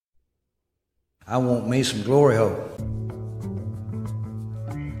I want me some glory hole.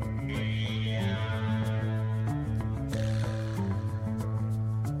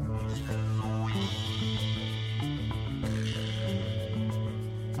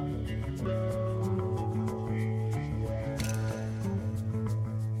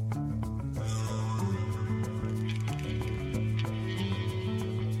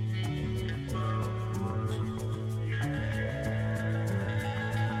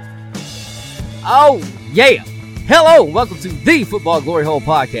 Oh, yeah. Hello, welcome to the Football Glory Hole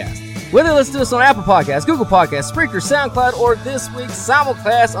Podcast. Whether you listen to us on Apple Podcasts, Google Podcasts, Spreaker, SoundCloud, or this week's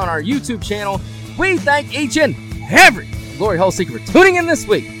simulcast on our YouTube channel, we thank each and every Glory Hole Seeker for tuning in this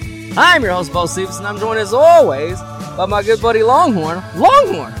week. I'm your host, Bo Stevens, and I'm joined as always by my good buddy Longhorn.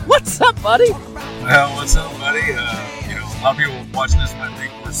 Longhorn, what's up, buddy? Well, what's up, buddy? A lot of people watching this might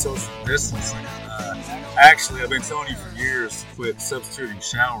think we're social distancing. Actually, I've been telling you for years to quit substituting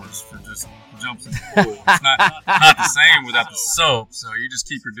showers for just jumps in the pool. It's not the same without the soap, so you just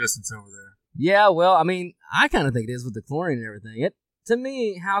keep your distance over there. Yeah, well, I mean, I kind of think it is with the chlorine and everything. To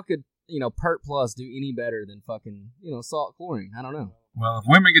me, how could, Pert Plus do any better than fucking, salt chlorine? I don't know. Well, if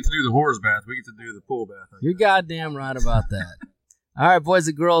women get to do the horse bath, we get to do the pool bath. You're goddamn right about that. All right, boys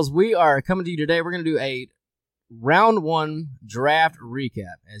and girls, we are coming to you today. We're going to do a round one draft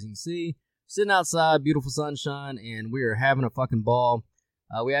recap. As you can see, sitting outside, beautiful sunshine, and we are having a fucking ball.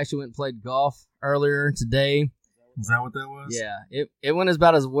 We actually went and played golf earlier today. Is that what that was? Yeah, it went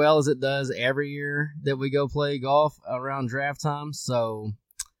about as well as it does every year that we go play golf around draft time. So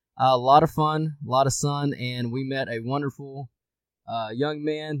a lot of fun, a lot of sun, and we met a wonderful young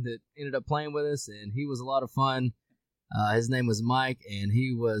man that ended up playing with us, and he was a lot of fun. His name was Mike, and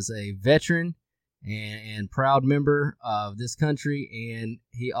he was a veteran and proud member of this country, and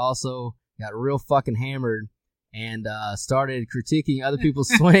he also got real fucking hammered and started critiquing other people's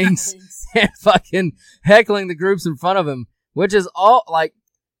swings and fucking heckling the groups in front of him, which is all like,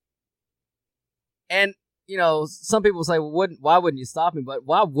 and some people say, well, why wouldn't you stop him? But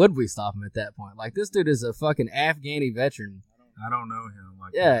why would we stop him at that point? Like, this dude is a fucking Afghani veteran. I don't know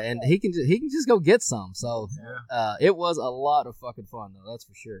him. And he can just go get some. So it was a lot of fucking fun though, that's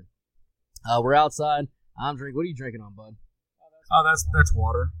for sure. We're outside. I'm drinking. What are you drinking on, bud? Oh, that's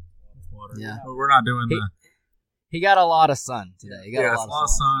water. Water. Yeah. We're not doing He got a lot of sun today. It's a lot of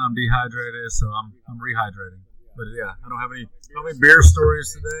sun. I'm dehydrated, so I'm rehydrating. But yeah, I don't have any beer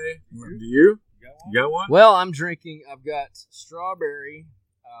stories today. Do you? You got one? Well, I'm drinking. I've got strawberry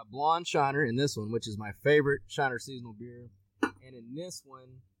blonde Shiner in this one, which is my favorite Shiner seasonal beer. And in this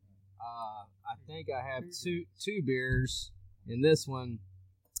one, I think I have two beers. In this one,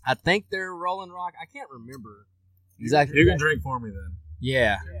 I think they're Rolling Rock. I can't remember exactly. You can drink for me then.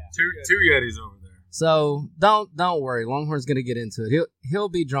 Yeah. Two Yetis over there. So don't worry. Longhorn's gonna get into it. He'll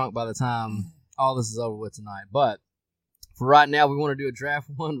be drunk by the time all this is over with tonight. But for right now, we want to do a draft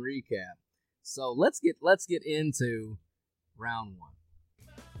one recap. So let's get into round one.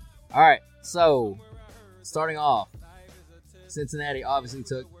 All right. So starting off, Cincinnati obviously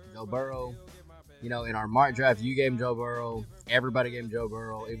took Joe Burrow. In our mock draft, you gave him Joe Burrow. Everybody gave him Joe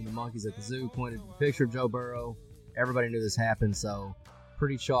Burrow. Even the monkeys at the zoo pointed to the picture of Joe Burrow. Everybody knew this happened. So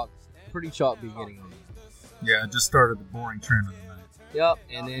pretty chalk beginning on it. Yeah, it just started the boring trend of the night. Yep,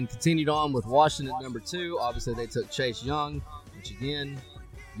 and then continued on with Washington at number 2. Obviously, they took Chase Young, which again,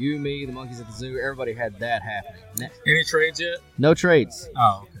 you, me, the monkeys at the zoo, everybody had that happening. Any trades yet? No trades.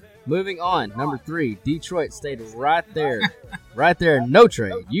 Oh, okay. Moving on, number 3, Detroit stayed right there. Right there, no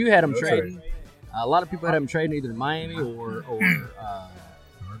trade. You had them trading. A lot of people had them trading either Miami or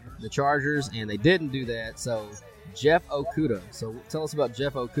the Chargers, and they didn't do that, so Jeff Okudah. So tell us about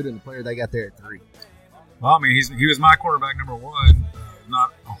Jeff Okudah and the player they got there at 3. Well, I mean, he was my quarterback number 1.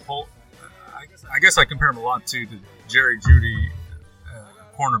 Not a whole. I guess I compare him a lot to the Jerry Jeudy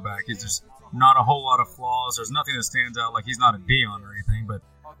cornerback. He's just not a whole lot of flaws. There's nothing that stands out. Like, he's not a Dion or anything, but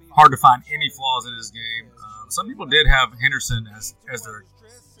hard to find any flaws in his game. Some people did have Henderson as their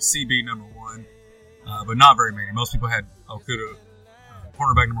CB number 1, but not very many. Most people had Okudah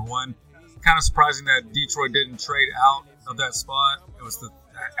cornerback number 1. Kind of surprising that Detroit didn't trade out of that spot.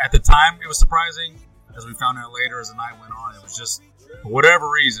 At the time it was surprising. As we found out later, as the night went on, it was just for whatever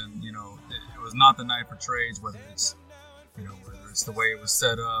reason, it was not the night for trades. Whether it's the way it was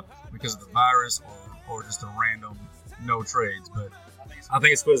set up because of the virus, or just a random no trades. But I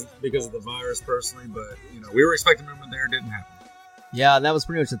think it's because of the virus personally. But we were expecting movement there, it didn't happen. Yeah, that was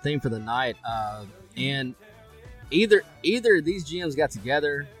pretty much the theme for the night. And either these GMs got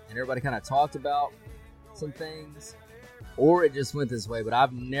together and everybody kind of talked about some things, or it just went this way. But I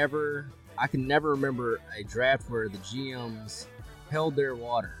can never remember a draft where the GMs held their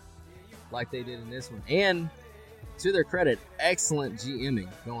water like they did in this one. And to their credit, excellent GMing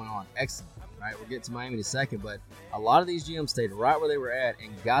going on. Excellent. Right, we'll get to Miami in a second, but a lot of these GMs stayed right where they were at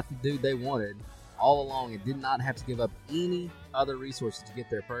and got the dude they wanted all along and did not have to give up any other resources to get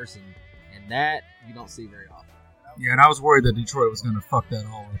their person. And that you don't see very often. Yeah, and I was worried that Detroit was going to fuck that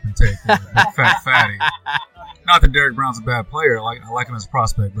all up and take Fat Fatty. Not that Derek Brown's a bad player. I like him as a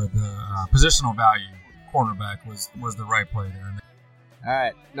prospect, but the positional value cornerback was the right play there. All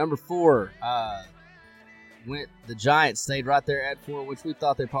right, number 4. The Giants stayed right there at 4, which we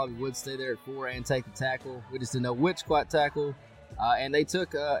thought they probably would stay there at 4 and take the tackle. We just didn't know which quite tackle. And they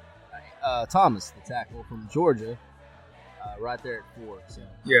took Thomas, the tackle from Georgia, right there at 4. So.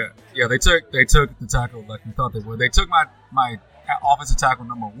 Yeah, they took the tackle like we thought they would. They took my offensive tackle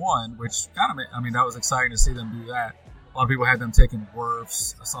number 1, which kind of that was exciting to see them do that. A lot of people had them taking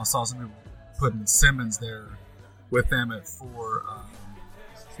Wirfs. I saw some people putting Simmons there with them at 4.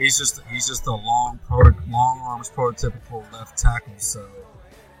 He's just a long arms prototypical left tackle, so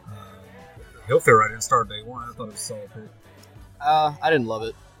he'll fit right in. Start day 1. I thought it was a solid pick. I didn't love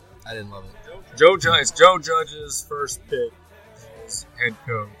it. It's Joe Judge's first pick as head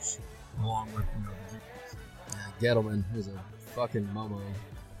coach, along with the defense. Gettleman is a fucking momo.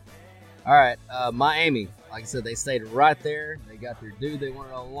 All right, Miami. Like I said, they stayed right there. They got their dude they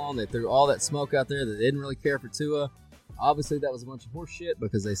wanted all along. They threw all that smoke out there. They didn't really care for Tua. Obviously, that was a bunch of horse shit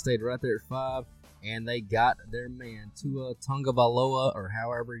because they stayed right there at 5, and they got their man, Tua Tagovailoa, or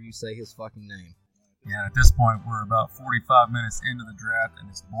however you say his fucking name. Yeah, at this point, we're about 45 minutes into the draft, and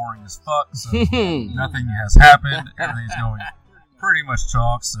it's boring as fuck, so nothing has happened. Everything's going pretty much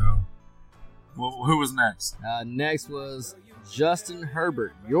chalk, so who was next? Next was Justin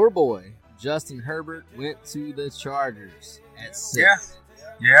Herbert. Your boy, Justin Herbert, went to the Chargers at 6.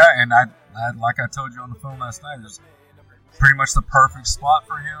 Yeah, and I like I told you on the phone last night, there's pretty much the perfect spot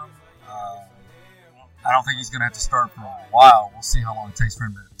for him. I don't think he's going to have to start for a while. We'll see how long it takes for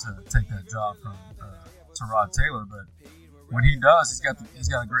him to take that job from Rod Taylor. But when he does, he's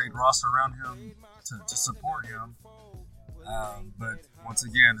got a great roster around him to support him. But once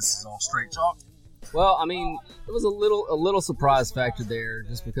again, this is all straight chalk. Well, it was a little surprise factor there,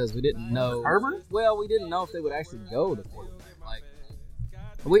 just because we didn't know Herbert. Well, we didn't know if they would actually go to quarterback.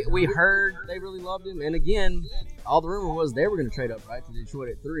 We heard they really loved him, and again, all the rumor was they were going to trade up right to Detroit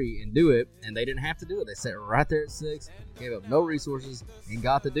at 3 and do it, and they didn't have to do it. They sat right there at 6, gave up no resources, and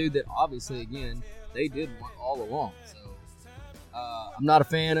got the dude that obviously, again, they did want all along. So I'm not a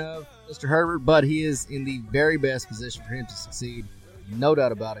fan of Mr. Herbert, but he is in the very best position for him to succeed. No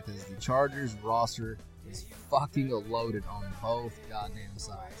doubt about it, because the Chargers roster is fucking loaded on both goddamn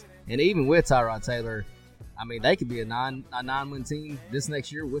sides. And even with Tyrod Taylor, they could be a 9-win team this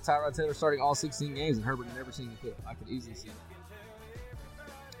next year with Tyrod Taylor starting all 16 games, and Herbert never seen the clip. I could easily see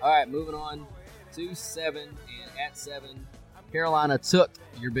that. All right, moving on to 7, and at 7, Carolina took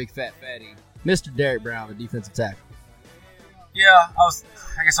your big fat fatty, Mr. Derek Brown, the defensive tackle. Yeah,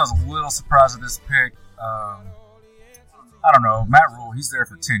 I guess I was a little surprised at this pick. I don't know. Matt Rule, he's there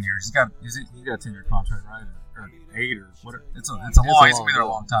for 10 years. He's got a 10-year contract, right? Or 8 or whatever. It's a long. He's going to be there a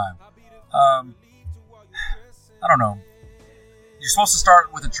long time. I don't know. You're supposed to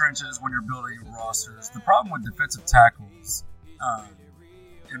start with the trenches when you're building rosters. The problem with defensive tackles,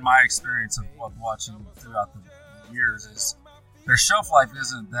 in my experience of watching throughout the years, is their shelf life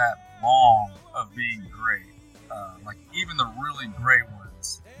isn't that long of being great. Like even the really great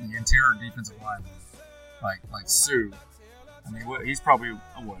ones, the interior defensive linemen, like Sue. He's probably a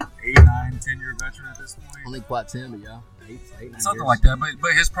 8, 9, 10-year veteran at this point. Only quite 10, but yeah, 8, 9 something years. like that.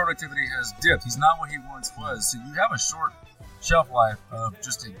 But his productivity has dipped. He's not what he once was. So you have a short shelf life of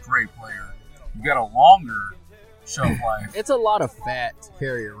just a great player. You got a longer shelf life. It's a lot of fat to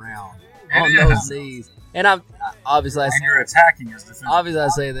carry around on those knees. And you're attacking his defense. Obviously, I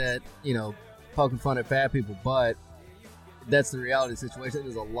say that poking fun at fat people, but that's the reality of the situation.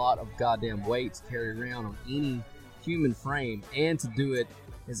 There's a lot of goddamn weight to carry around on any human frame, and to do it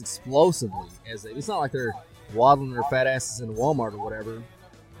as explosively as they. It's not like they're waddling their fat asses into Walmart or whatever.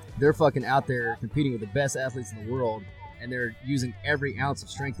 They're fucking out there competing with the best athletes in the world, and they're using every ounce of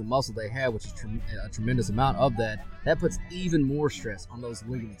strength and muscle they have, which is a tremendous amount of that. That puts even more stress on those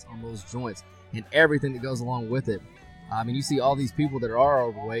ligaments, on those joints, and everything that goes along with it. You see all these people that are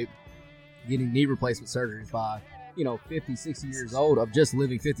overweight getting knee replacement surgeries by 50, 60 years old, of just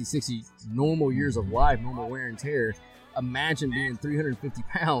living 50, 60 normal years of life, normal wear and tear. Imagine being 350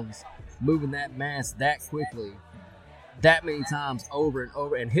 pounds, moving that mass that quickly, that many times over and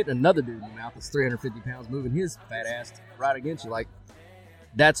over, and hitting another dude in the mouth that's 350 pounds, moving his fat ass right against you.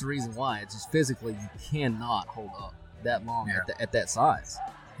 That's the reason why. It's just physically you cannot hold up that long at that size.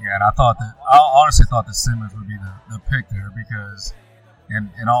 Yeah, and I honestly thought that Simmons would be the pick there because,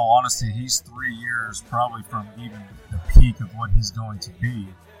 in all honesty, he's 3 years probably from even the peak of what he's going to be.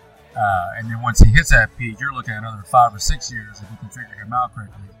 And then once he hits that peak, you're looking at another 5 or 6 years if you can figure him out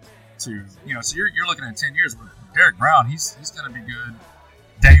correctly. So you're looking at 10 years with Derek Brown. He's going to be good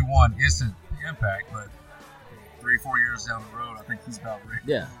day one, instant impact, but 3-4 years down the road, I think he's about ready.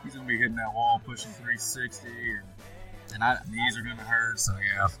 Yeah, he's going to be hitting that wall, pushing 360, and knees are going to hurt. So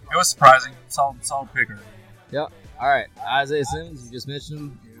yeah, it was surprising. Solid picker. Yep. All right, Isaiah Simmons, you just mentioned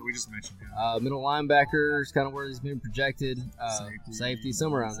him. Yeah, we just mentioned him. Middle linebacker is kind of where he's been projected. Safety,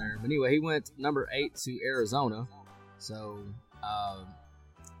 somewhere around there. But anyway, he went number 8 to Arizona. So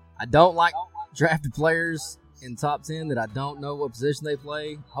I don't like drafted players in top 10 that I don't know what position they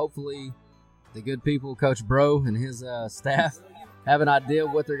play. Hopefully, the good people, Coach Bro and his staff, have an idea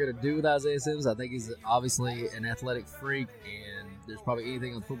of what they're going to do with Isaiah Simmons. I think he's obviously an athletic freak, and there's probably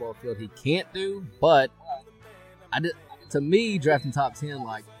anything on the football field he can't do. But to me, drafting top 10,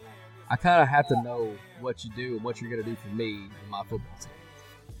 like, I kind of have to know what you do and what you're going to do for me in my football team.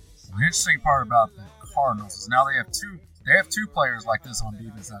 The interesting part about the Cardinals is now they have two players like this on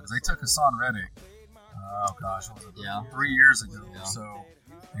defense now because they took Hassan Reddick. Oh gosh, what was it? Yeah. 3 years ago. Yeah. So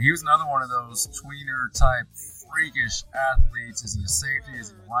he was another one of those tweener type freakish athletes. Is he a safety? Is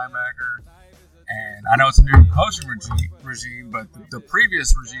he a linebacker? And I know it's a new coaching regime, but the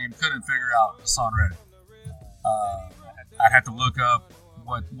previous regime couldn't figure out Hassan Reddick. I'd have to look up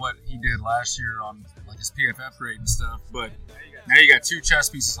what he did last year on like his PFF grade and stuff. But now you got two chess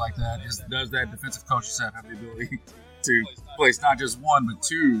pieces like that. Does that defensive coaching staff have the ability to place not just one but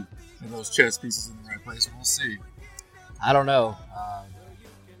two of those chess pieces in the right place? We'll see. I don't know.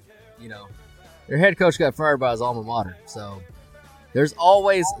 Their head coach got fired by his alma mater, so there's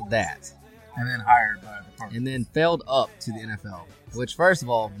always that. And then hired by the Cardinals. And then failed up to the NFL. Which, first of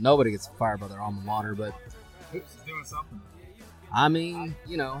all, nobody gets fired by their alma mater, but he's doing something. I mean,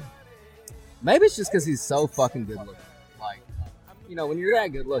 maybe it's just because he's so fucking good looking. Like, when you're that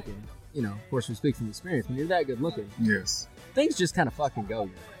good looking, of course we speak from experience, when you're that good looking, yes, things just kind of fucking go your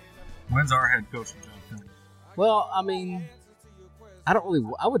way. When's our head coaching job coming? Well, I mean, I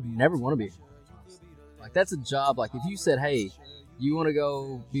would never want to be a head coach. Like, that's a job, like, if you said, hey, you want to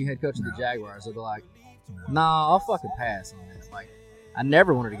go be head coach of the Jaguars, I'd be like, nah, I'll fucking pass on that. Like, I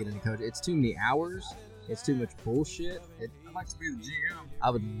never wanted to get into coaching. It's too many hours. It's too much bullshit. I'd like to be the GM. I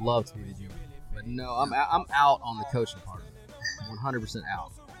would love to be the GM. But no, I'm out on the coaching part of it. 100%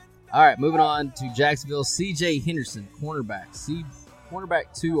 out. All right, moving on to Jacksonville. C.J. Henderson, cornerback.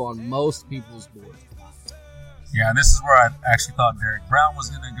 Cornerback 2 on most people's board. Yeah, and this is where I actually thought Derek Brown was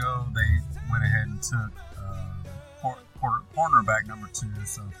going to go. They went ahead and took cornerback number 2.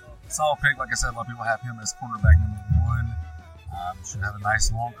 So, solid pick. Like I said, a lot of people have him as cornerback number 1. Should have a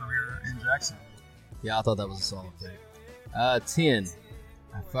nice long career in Jacksonville. Yeah, I thought that was a solid pick. 10.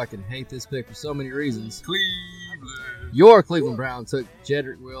 I fucking hate this pick for so many reasons. Cleveland. Your Cleveland Brown took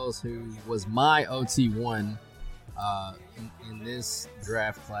Jedrick Wills, who was my OT1 in this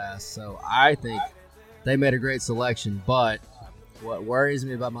draft class. So I think they made a great selection. But what worries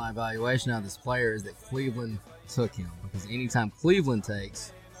me about my evaluation of this player is that Cleveland took him. Because anytime Cleveland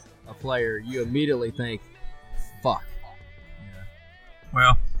takes a player, you immediately think, fuck. Yeah.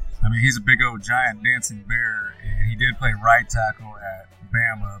 Well, I mean, he's a big old giant dancing bear, and he did play right tackle at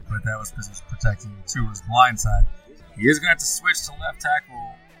Bama, but that was because he was protecting Tua's blind side. He is going to have to switch to left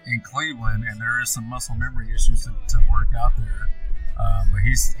tackle in Cleveland, and there is some muscle memory issues to work out there. But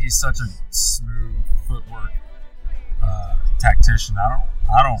he's such a smooth footwork tactician.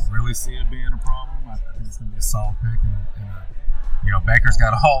 I don't really see it being a problem. I think it's going to be a solid pick, and Baker's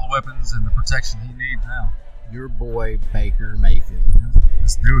got all the weapons and the protection he needs now. Your boy Baker Mayfield.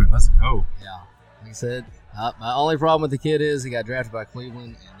 Let's do it. Let's go. Yeah. Like I said, my only problem with the kid is he got drafted by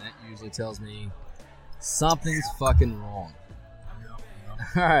Cleveland, and that usually tells me something's fucking wrong. Yep.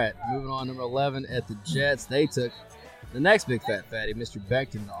 All right, moving on. Number 11 at the Jets. They took the next big fat fatty, Mr.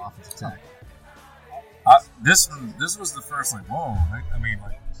 Becton, the offensive tackle. This was the first, whoa. I mean,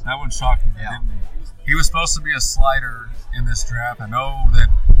 that one shocked me. Yeah. He was supposed to be a slider in this draft. I know that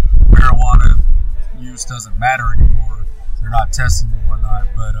marijuana use doesn't matter anymore. They're not testing and whatnot,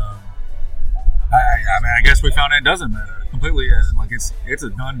 but I guess we found it doesn't matter completely. It's a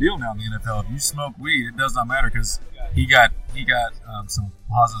done deal now in the NFL. If you smoke weed, it does not matter because he got some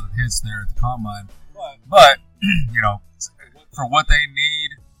positive hits there at the combine. But for what they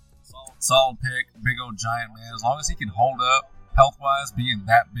need, solid pick, big old giant man. As long as he can hold up health wise, being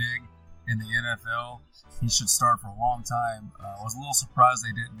that big in the NFL. He should start for a long time. I was a little surprised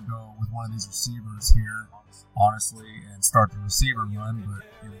they didn't go with one of these receivers here, honestly, and start the receiver run. But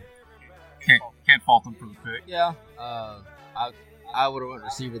can't fault them for the pick. Yeah, I would have went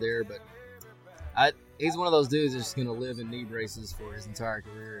receiver there, but he's one of those dudes that's just going to live in knee braces for his entire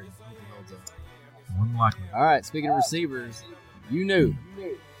career and hope he holds up. Wouldn't likely. All right, speaking of receivers, you knew.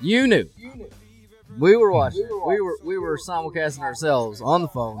 We were watching. We were simulcasting ourselves on the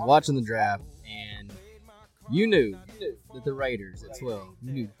phone, watching the draft, and you knew that the Raiders at 12,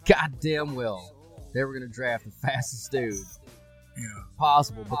 you knew goddamn well they were going to draft the fastest dude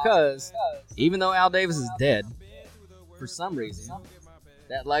possible, because even though Al Davis is dead, for some reason,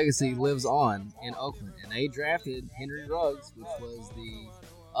 that legacy lives on in Oakland, and they drafted Henry Ruggs, which was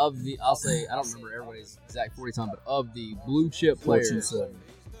I'll say, I don't remember everybody's exact 40 time, but of the blue chip players,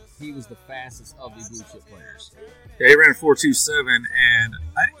 he was the fastest of the blue chip players. Yeah, he ran 4.27, and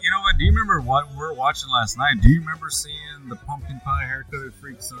you know what? Do you remember what we were watching last night? Do you remember seeing the pumpkin pie haircut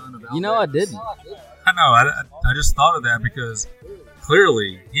freak son of Al Davis? I didn't. I know. I just thought of that because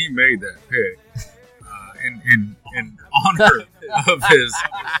clearly he made that pick in honor of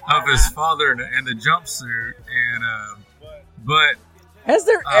his father and the jumpsuit, but. Has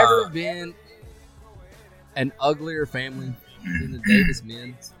there ever been an uglier family than the Davis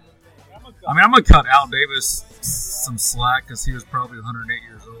men? I mean, I'm going to cut Al Davis some slack because he was probably 108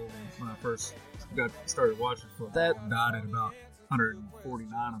 years old when I first started watching football. That died at about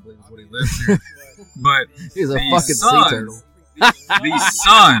 149, I believe is what he lived here. But he's a fucking sea turtle. The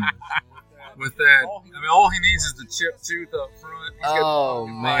son with that, I mean, all he needs is the chipped tooth up front. He's got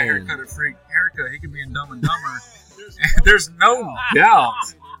man. Haircut a freak haircut. He could be in Dumb and Dumber. There's no doubt.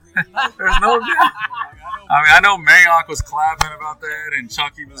 There's no doubt. I mean, I know Mayock was clapping about that, and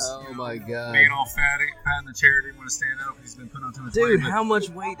Chucky was being all fat in the chair, didn't want to stand up. He's been putting on too much weight. Dude, how much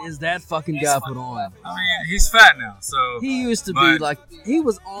weight is that fucking guy put on? I mean, he's fat now, so. He used to be like, he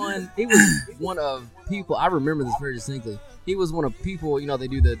was one of people, I remember this very distinctly. He was one of people, they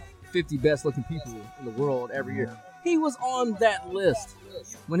do the 50 best looking people in the world every year. He was on that list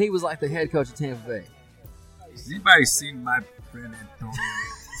when he was like the head coach of Tampa Bay. Has anybody seen my friend Antonio?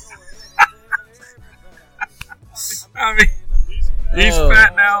 I mean, he's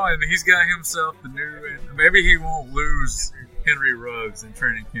fat now, and he's got himself the new. And maybe he won't lose Henry Ruggs in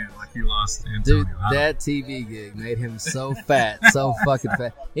training camp like he lost Antonio. Dude, that TV gig made him so fat, so fucking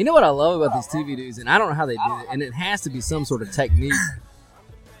fat. You know what I love about these TV dudes, and I don't know how they do it, and it has to be some sort of technique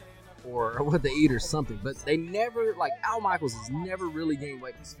or what they eat or something, but they never, like Al Michaels has never really gained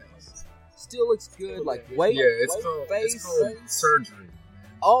weight in his face. Still looks good, like weight, it's called surgery.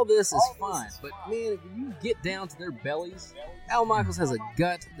 All this is fine, but man, when you get down to their bellies, Al Michaels has a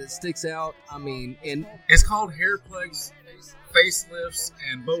gut that sticks out. I mean, and it's called hair plugs, facelifts,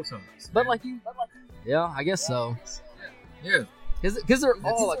 and Botox. But yeah, I guess so. Yeah, because they're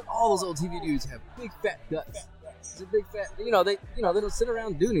all like all those old TV dudes have big fat guts. They're big fat. They don't sit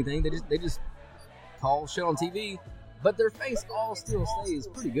around and do anything. They just call shit on TV, but their face all still stays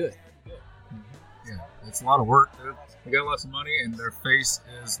pretty good. Yeah, it's a lot of work. They got lots of money, and their face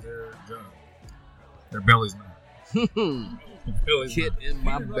is their job. Their belly's not. Kid in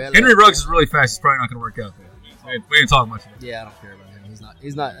my belly. Henry Ruggs is really fast. He's probably not going to work out there. We ain't talking much about it. Yeah, I don't care about him.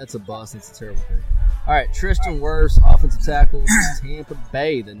 He's not. That's a bust. It's a terrible pick. All right, Tristan Wirfs, offensive tackle, Tampa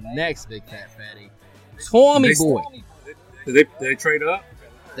Bay, the next big fat fatty. Tommy boy. Did they trade up?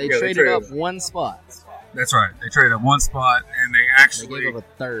 They traded up one spot. That's right. They traded up one spot, and they gave up a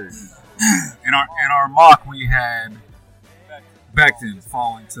third. In our mock, we had Becton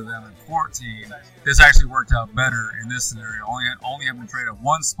falling to them at 14. This actually worked out better in this scenario. Only having to trade up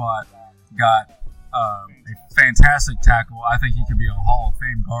one spot, got a fantastic tackle. I think he could be a Hall of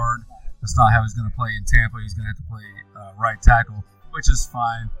Fame guard. That's not how he's going to play in Tampa. He's going to have to play right tackle, which is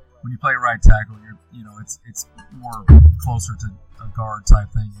fine. When you play right tackle, it's more closer to a guard type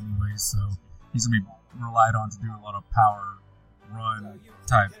thing anyway. So he's going to be relied on to do a lot of power run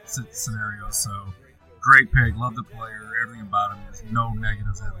type scenarios. So great pick, love the player, everything about him. There's no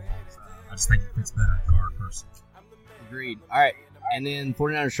negatives at all. I just think he fits better at guard person. Agreed. All right, and then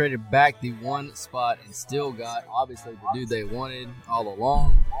 49ers traded back the one spot and still got obviously the dude they wanted all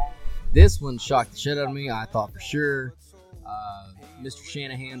along. This one shocked the shit out of me. I thought for sure Mr.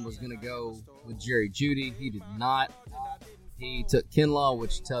 Shanahan was going to go with Jerry Jeudy. He did not. He took Kinlaw,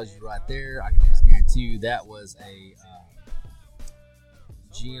 which tells you right there. I can almost guarantee you that was a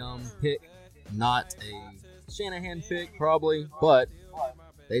GM pick, not a Shanahan pick, probably. But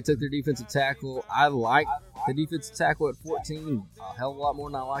they took their defensive tackle. I like the defensive tackle at 14 a hell of a lot more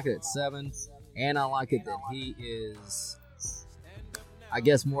than I like it at 7. And I like it that he is, I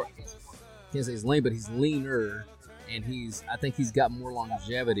guess, more. can't say he's lean, but he's leaner, and I think he's got more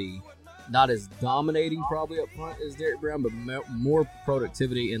longevity. Not as dominating probably up front as Derek Brown, but more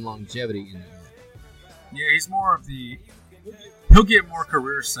productivity and longevity in the end. Yeah, he's more of he'll get more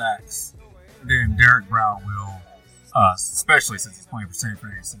career sacks than Derek Brown will, especially since he's playing for St.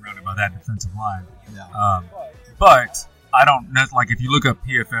 Francis, surrounded by that defensive line. Yeah. But I don't know, like if you look up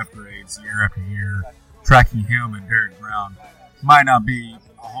PFF grades year after year, tracking him and Derek Brown might not be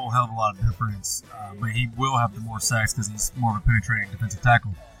a whole hell of a lot of difference, but he will have the more sacks because he's more of a penetrating defensive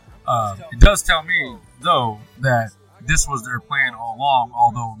tackle. It does tell me, though, that this was their plan all along,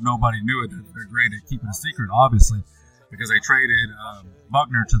 although nobody knew it. They're great at keeping a secret, obviously, because they traded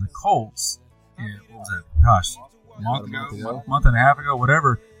Buckner to the Colts. What was that? Gosh, a month and a half ago,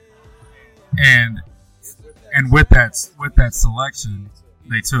 whatever. And with that selection,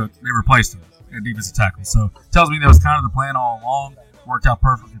 they replaced him at defensive tackle. So it tells me that was kind of the plan all along. Worked out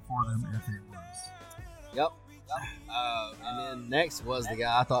perfectly for them if it was. Yep. And then next was the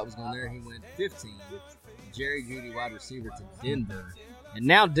guy I thought was going there. He went 15. Jerry Jeudy, wide receiver, to Denver. And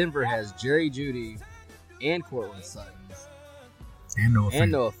now Denver has Jerry Jeudy and Cortland Sutton. And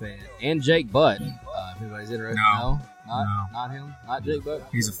Noah Fant. And Jake Butt. If anybody's interested. No. Not him. Not Jake Butt.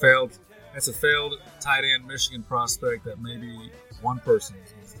 That's a failed tight end Michigan prospect that maybe one person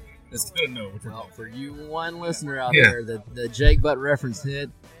is going to know. Well, for you one listener out there, the Jake Butt reference hit,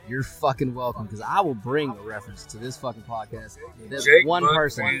 you're fucking welcome, because I will bring a reference to this fucking podcast that Jake one Butt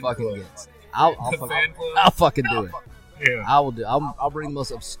person fucking gets. I'll fucking do it. Yeah. I will do. I'll bring the most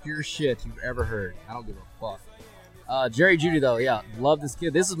obscure shit you've ever heard. I don't give a fuck. Jerry Jeudy, though, yeah, love this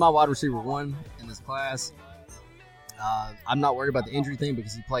kid. This is my wide receiver 1 in this class. I'm not worried about the injury thing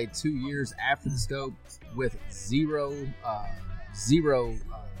because he played 2 years after the scope with zero. I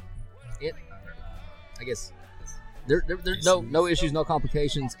guess there's no issues, no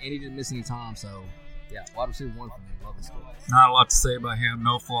complications, and he didn't miss any time. So, yeah, wide receiver 1 for me. Love this kid. Not a lot to say about him.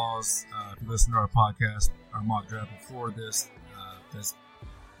 No flaws. If you listen to our podcast, our mock draft before this,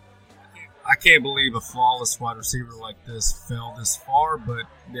 I can't believe a flawless wide receiver like this fell this far, but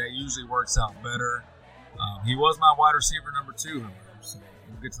that usually works out better. He was my wide receiver number 2, however, so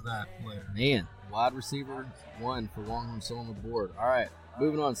we'll get to that later. Man, wide receiver 1 for Longhorn still on the board. All right,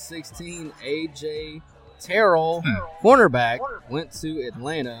 moving on. 16, A.J. Terrell, cornerback, went to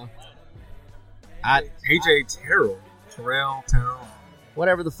Atlanta. A.J. Terrell,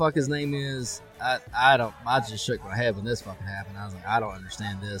 whatever the fuck his name is, I just shook my head when this fucking happened. I was like, I don't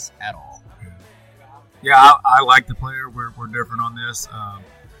understand this at all. Yeah, I like the player. We're different on this.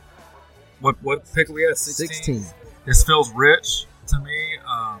 What pick are we at? 16. This feels rich to me.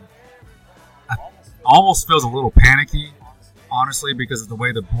 Almost feels a little panicky, honestly, because of the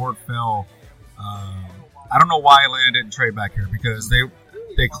way the board fell. I don't know why Atlanta didn't trade back here, because they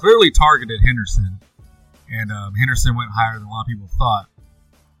clearly targeted Henderson, and Henderson went higher than a lot of people thought.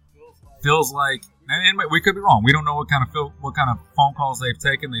 Feels like, and we could be wrong. We don't know what kind of phone calls they've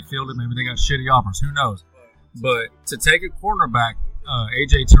taken. They fielded. Maybe they got shitty offers. Who knows? But to take a cornerback,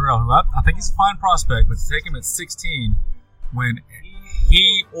 A.J. Terrell, who I think he's a fine prospect, but to take him at 16 when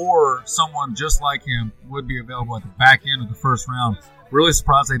he or someone just like him would be available at the back end of the first round, really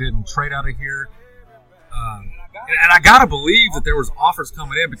surprised they didn't trade out of here. And I gotta believe that there was offers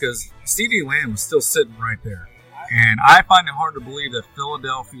coming in, because CeeDee Lamb was still sitting right there. And I find it hard to believe that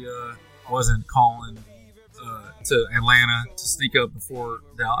Philadelphia wasn't calling to Atlanta to sneak up before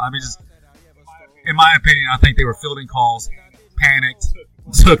Dallas. I mean, just in my opinion, I think they were fielding calls, panicked,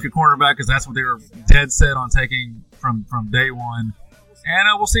 took a cornerback because that's what they were dead set on taking from day one. And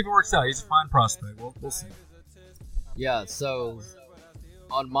we'll see if it works out. He's a fine prospect. We'll see. Yeah, so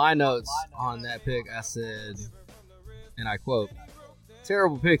on my notes on that pick, I said, and I quote,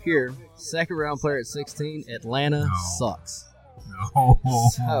 "Terrible pick here. Second round player at 16. Atlanta sucks." No.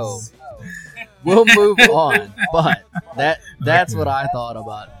 So we'll move on. But that's what I thought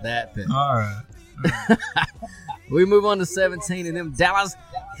about that pick. All right. We move on to 17, and them Dallas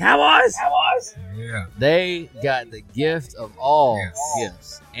Cowboys. Yeah. They got the gift of all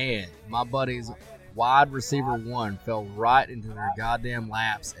gifts. And my buddy's wide receiver 1 fell right into their goddamn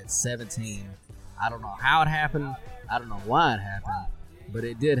laps at 17. I don't know how it happened. I don't know why it happened. But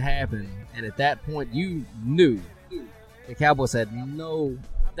it did happen. And at that point, you knew the Cowboys had no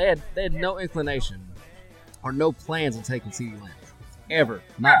inclination or no plans on taking CeeDee Lamb. Ever.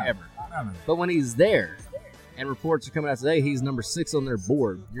 Not ever. But when he's there, and reports are coming out today, he's number 6 on their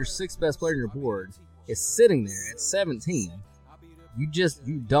board. Your 6th best player on your board is sitting there at 17. You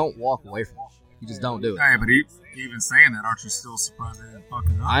don't walk away from it. You just don't do it. Hey, but even saying that, aren't you still surprised they didn't fuck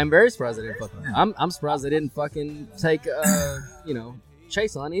it up? I'm very surprised they didn't fuck it up. I'm surprised they didn't fucking take,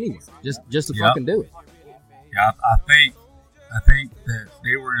 Chase on anywhere, just to Yep. fucking do it. Yeah, I think that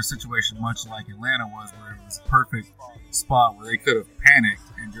they were in a situation much like Atlanta was, where it was a perfect spot where they could have panicked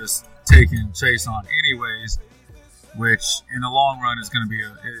and just taken Chase on anyways, which in the long run is going to be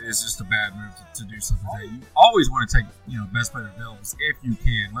is just a bad move to do something like that. You always want to take best player available if you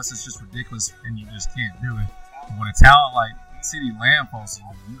can, unless it's just ridiculous and you just can't do it. But when a talent like CeeDee Lamb falls to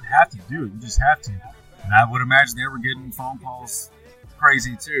you have to do it. You just have to. And I would imagine they were getting phone calls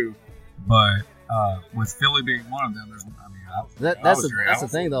crazy too, but with Philly being one of them, That's the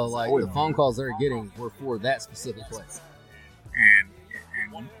thing though. Like the phone calls they're getting were for that specific play. And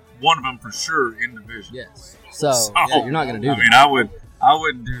one of them for sure in division. Yes. So yeah, you're not going to do that. I mean, I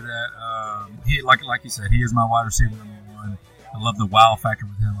wouldn't do that. He like you said, he is my wide receiver number one. I love the wow factor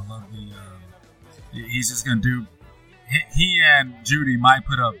with him. I love he's just going to do. He and Judy might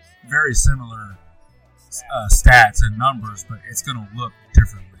put up very similar stats and numbers, but it's going to look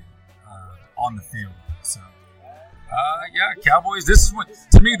differently on the field. So. Yeah, Cowboys. This is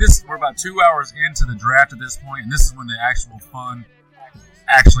we're about 2 hours into the draft at this point, and this is when the actual fun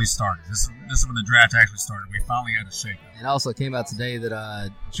actually started. This is when the draft actually started. We finally had a shake. It also came out today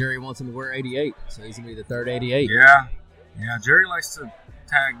that Jerry wants him to wear 88, so he's gonna be the third 88. Yeah. Jerry likes to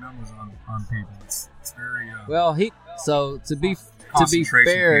tag numbers on people. It's very well. To be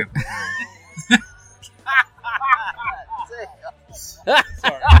fair.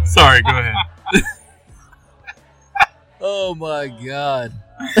 Sorry, go ahead. Oh my God.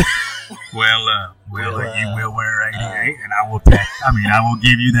 Well, you will wear 88, and I will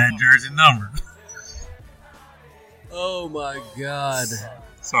give you that jersey number. Oh my God.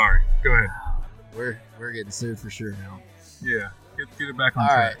 Sorry, go ahead. We're getting sued for sure now. Yeah, get it back on All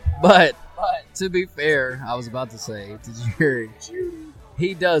track. right, but to be fair, I was about to say to Jerry,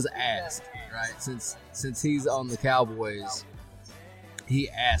 he does ask, right? Since he's on the Cowboys, he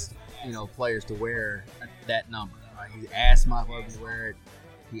asked players to wear that number. He asked Mike Logan to wear it.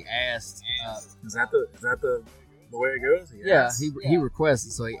 He asked. Is that the way it goes? He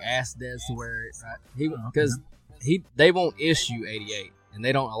requested, so he asked Dez to wear it. Right? Because they won't issue 88, and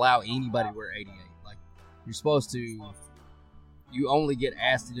they don't allow anybody to wear 88. Like you're supposed to. You only get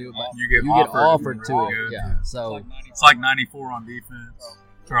asked to do it, but you get offered to it. Good. Yeah. So it's like 94 on defense.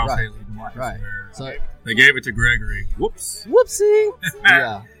 Charles Haley, DeMarcus Ware. So they gave it to Gregory. Whoopsie.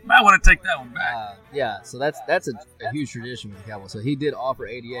 Yeah. Might want to take that one back. So that's a huge tradition with the Cowboys. So he did offer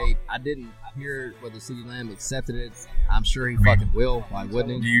 88. I didn't hear whether CeeDee Lamb accepted it. I'm sure he fucking will. Why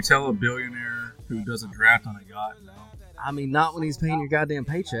wouldn't he? Do you tell a billionaire who does a draft on a yacht? No. I mean, not when he's paying your goddamn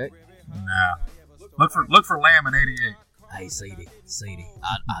paycheck. Nah. Look for Lamb in 88. Hey, CeeDee,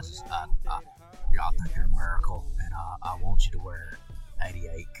 I think you're a miracle, and I want you to wear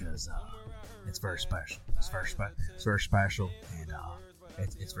 88 because it's very special. It's very special, and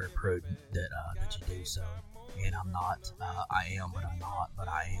it's very prudent that you do so. And I'm not. I am, but I'm not. But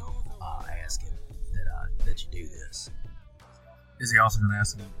I am asking that you do this. Is he also going to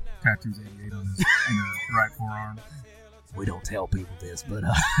ask him to tattoos 88 on his right forearm? We don't tell people this, but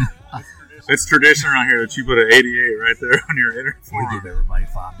it's tradition around here that you put an 88 right there on your inner forearm. We give everybody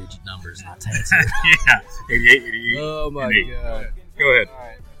 5-digit numbers and I tattoo. Yeah, 88, 88. Oh my God. Go ahead. All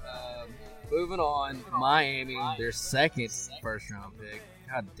right. Moving on, Miami, their second first-round pick.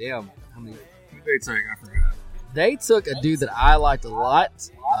 God damn, how many? Who did they take? I forgot. They took a dude that I liked a lot.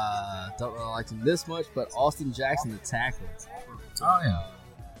 Don't really like him this much, but Austin Jackson, the tackle. Oh yeah.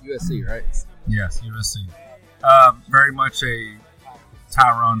 USC, right? Yes, USC. Very much a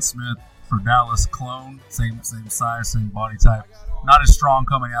Tyron Smith for Dallas clone. Same size, same body type. Not as strong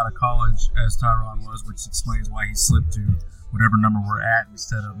coming out of college as Tyron was, which explains why he slipped to whatever number we're at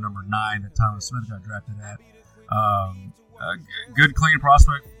instead of number 9 that Tyron Smith got drafted at. Good, clean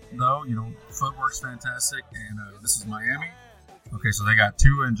prospect, though. Footwork's fantastic. And this is Miami. Okay, so they got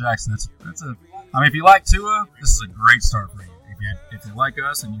Tua and Jackson. That's a. I mean, if you like Tua, this is a great start for you. If you like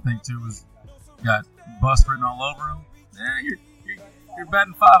us and you think Tua's got bust written all over him, you're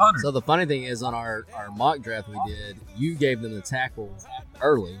batting 500. So the funny thing is, on our mock draft we did, you gave them the tackle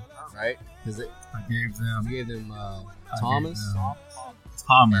early, right? Because I gave them. You gave them Thomas.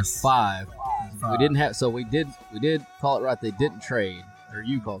 Thomas at 5. We didn't have. So we did call it right. They didn't trade, or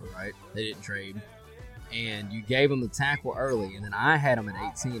you called it right. They didn't trade, and you gave them the tackle early, and then I had them at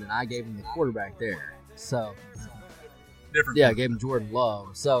 18, and I gave them the quarterback there. So different. Yeah, I gave them Jordan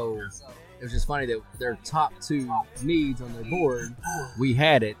Love. So it was just funny that their top 2 needs on their board, we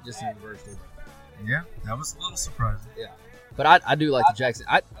had it just in reverse order. Yeah, that was a little surprising. Yeah, but I do like the Jackson.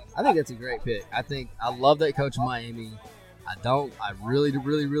 I think that's a great pick. I love that coach in Miami. I really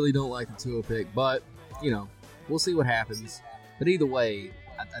don't like the Tua pick, but we'll see what happens. But either way,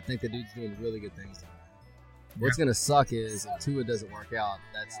 I think the dude's doing really good things. What's going to suck is if Tua doesn't work out,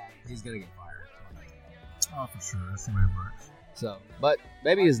 he's going to get fired. Oh, for sure. That's the way it works. So, but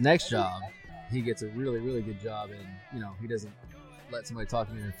maybe his next job, he gets a really, really good job, and he doesn't let somebody talk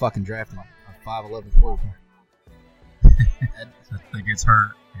to him and fucking draft him a 5'11" quarterback. That gets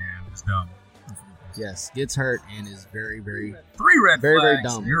hurt and is dumb. Yes, gets hurt and is very, very 3 red very, flags. very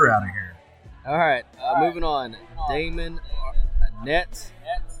dumb. You're out of here. All right, moving on. Damon Arnett,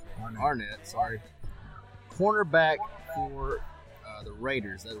 cornerback for the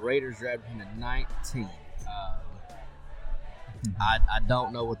Raiders. The Raiders drafted him at 19. I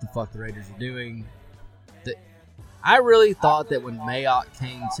don't know what the fuck the Raiders are doing. I really thought that when Mayock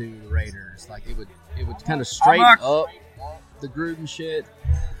came to the Raiders, like it would kind of straighten up the Gruden shit.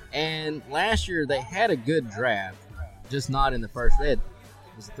 And last year they had a good draft, just not in the first.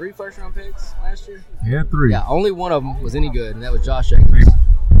 Was it 3 first-round picks last year? Yeah, 3. Yeah, only one of them was any good, and that was Josh Jacobs. We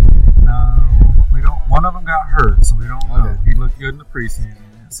don't. One of them got hurt, so we don't know. Okay. He looked good in the preseason.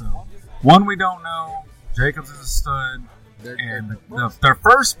 So one we don't know. Jacobs is a stud. And their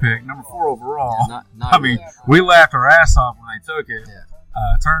first pick, number 4 overall. Not I mean, we laughed our ass off when they took it. Yeah.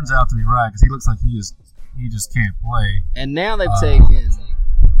 Turns out to be right because he looks like he just can't play. And now they've taken,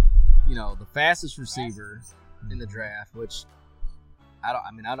 the fastest receiver in the draft, which I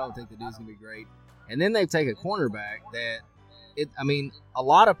don't think the dude's gonna be great. And then they've taken a cornerback that, a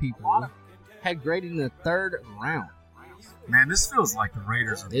lot of people had graded in the 3rd round. Man, this feels like the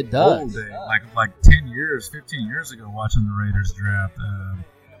Raiders of It the old does. day. Like 10 years, 15 years ago watching the Raiders draft.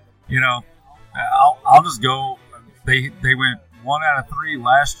 I'll just go. They went 1 out of 3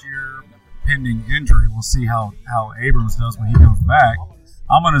 last year pending injury. We'll see how Abrams does when he comes back.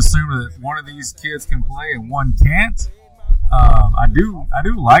 I'm going to assume that one of these kids can play and one can't. I do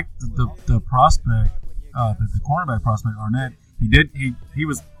like the prospect, the cornerback prospect, Arnett. He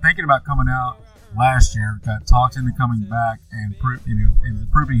was thinking about coming out last year, got talked into coming back and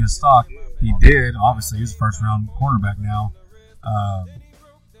improving his stock. He did. Obviously, he's a first-round cornerback now.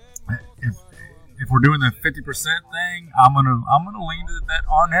 If we're doing the 50% thing, I'm gonna lean to that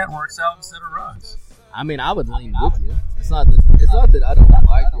Arnett works out instead of Russ. I would lean with you. It's not that I don't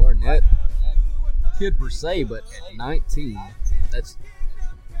like the Arnett kid per se, but at 19, that's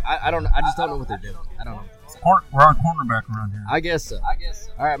I just don't know what they're doing. I don't know. We're on cornerback around here. I guess so.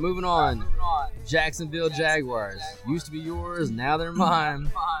 All right, moving on. Jacksonville Jaguars. Used to be yours, now they're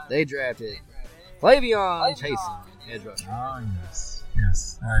mine. They drafted Flavion Chason, edge rusher. Oh,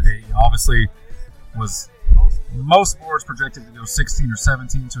 yes. They obviously was most boards projected to go 16 or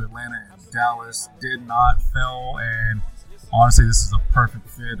 17 to Atlanta and Dallas. Did not, fell, and honestly, this is a perfect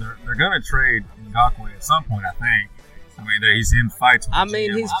fit. They're going to trade Ngakoue at some point, I think. He's in fights with the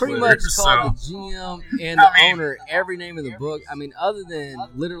GM he's on pretty Twitter, much called the GM and the owner every name in the book. Other than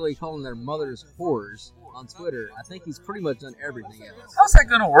literally calling their mothers whores on Twitter, I think he's pretty much done everything else. How's that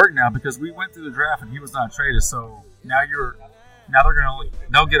going to work now? Because we went through the draft and he was not traded, so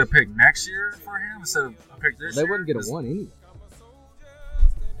they'll get a pick next year for him instead of a pick this year. They wouldn't get a 1 anyway.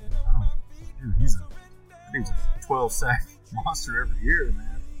 Dude, he's a 12-sack monster every year, man.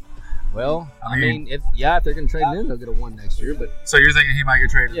 Well, if they're going to trade him in, they'll get a 1 next year. But so you're thinking he might get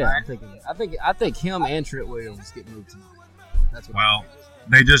traded? Yeah, back? I think him and Trent Williams get moved tonight. That's what. Well,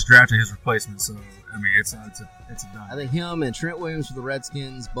 they just drafted his replacement, so it's a done. I think him and Trent Williams for the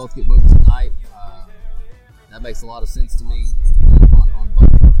Redskins both get moved tonight. That makes a lot of sense to me on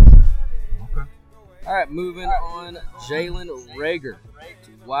both. Okay. All right, moving on. Jalen Reagor,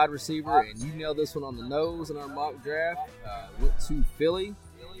 wide receiver, and you nailed this one on the nose in our mock draft. Went to Philly.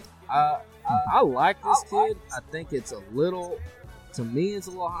 I like this kid. I think it's a little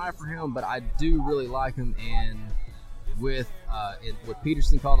high for him, but I do really like him. And with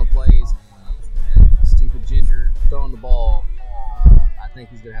Peterson calling the plays and stupid Ginger throwing the ball, I think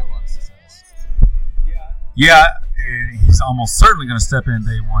he's going to have a lot of success. Yeah, he's almost certainly going to step in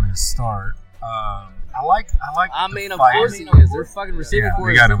day one and start. I like. Of course he is. Their fucking receiving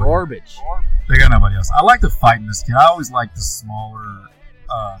core is garbage. They got nobody else. I like the fight in this kid. I always like the smaller.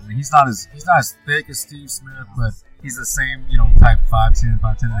 He's not as thick as Steve Smith, but he's the same, type 5'10",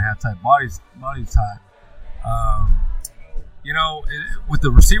 5'10 and a half type body type. With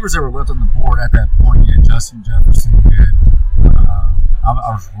the receivers that were left on the board at that point, you had Justin Jefferson.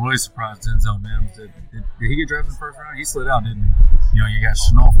 I was really surprised Denzel Mims did he get drafted in the first round? He slid out, didn't he? You got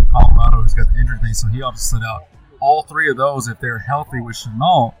Shenault from Colorado who's got the injury thing, so he obviously slid out. All 3 of those, if they're healthy with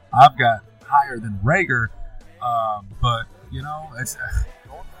Shenault, I've got higher than Reagor. But it's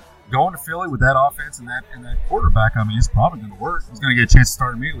going to Philly with that offense and that quarterback, I mean, it's probably going to work. He's going to get a chance to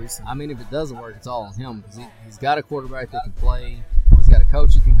start immediately. So. I mean, if it doesn't work, it's all on him because he's got a quarterback that can play. He's got a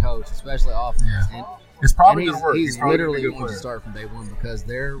coach who can coach, especially offense. Yeah. And it's probably going to work. He's literally going to start from day one because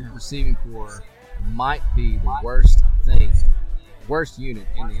their receiving core might be the worst unit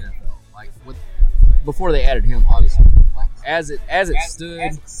in the NFL. Like before they added him, obviously. Like as it stood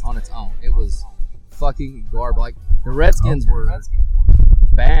on its own, it was fucking garbage. Like the Redskins were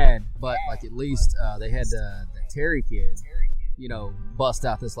bad, but like at least they had the Terry kid, bust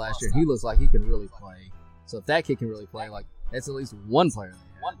out this last year. He looks like he can really play. So if that kid can really play, like that's at least one player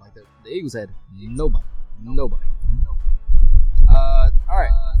they had. Like the Eagles had nobody. All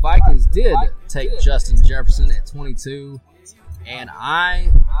right, Vikings did take Justin Jefferson at 22, and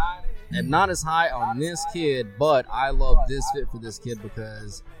I am not as high on this kid, but I love this fit for this kid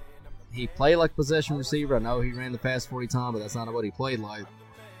because he played like a possession receiver. I know he ran the pass 40 times, but that's not what he played like.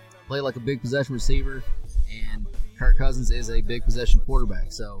 Played like a big possession receiver, and Kirk Cousins is a big possession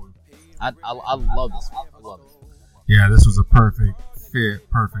quarterback. So I love this. I love it. Yeah, this was a perfect fit,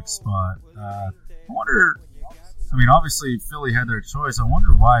 perfect spot. I wonder. I mean, obviously Philly had their choice. I wonder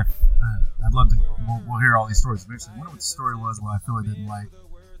why. I'd love to. We'll hear all these stories eventually. I wonder what the story was why Philly didn't like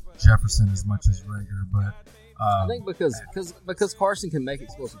Jefferson as much as Reagor, but I think because Carson can make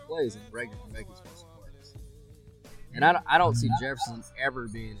explosive plays and Reagor can make explosive plays, and I don't see Jefferson ever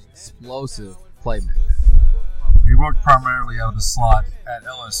being an explosive playmaker. He worked primarily out of the slot at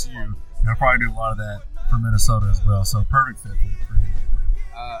LSU, and I'll probably do a lot of that for Minnesota as well. So perfect fit for him.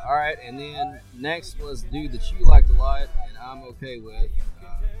 All right, and then next was dude that you liked a lot, and I'm okay with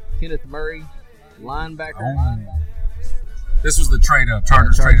Kenneth Murray, linebacker. This was the trade up.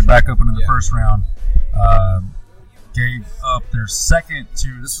 Chargers traded back up into the first round. Gave up their second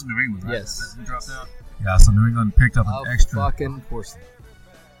to. This was New England, right? Yes. Who dropped out? Yeah, so New England picked up an extra. Fucking course.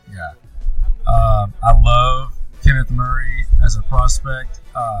 Yeah. I love Kenneth Murray as a prospect,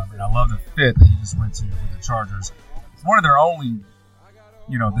 and I love the fit that he just went to with the Chargers. It's one of their only.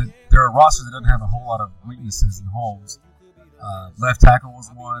 They're a roster that doesn't have a whole lot of weaknesses and holes. Left tackle was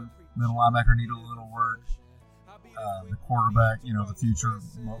one. Middle linebacker needed a little work. The quarterback, the future,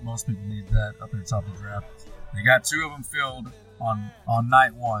 most people need that up at the top of the draft. They got two of them filled on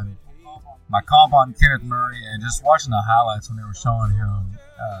night one. My comp on Kenneth Murray, and just watching the highlights when they were showing him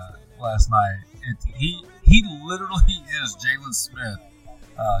last night, he literally is Jalen Smith,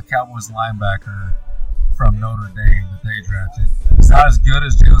 Cowboys linebacker from Notre Dame that they drafted. He's not as good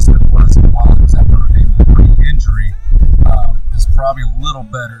as Jalen Smith was while he was at Notre Dame pre-injury. He's probably a little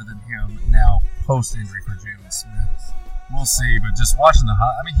better than him now post-injury for Jalen Smith. We'll see, but just watching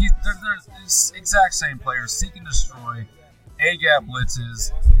they're the exact same players. Seek and destroy, A-gap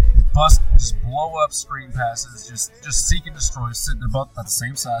blitzes, just blow up screen passes, just seek and destroy. They're both about the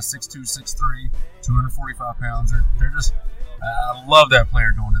same size, 6'2", 6'3", 245 pounds. They're just, I love that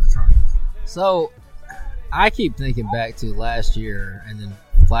player going to the Chargers. So, I keep thinking back to last year and then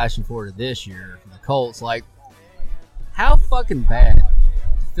flashing forward to this year for the Colts. Like, how fucking bad did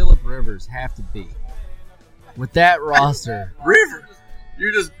Phillip Rivers have to be with that roster? Rivers?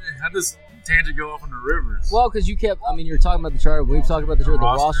 How does tangent go off on the Rivers? Well, because you were talking about the Chargers. We've talked about the Chargers. The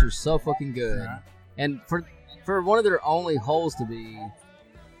roster's so fucking good. Yeah. And for one of their only holes to be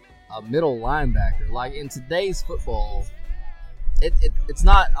a middle linebacker, like in today's football, it's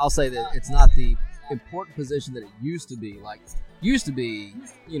not, I'll say that it's not the important position that it used to be. Like,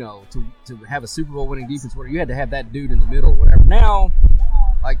 to have a Super Bowl winning defense where you had to have that dude in the middle or whatever. Now,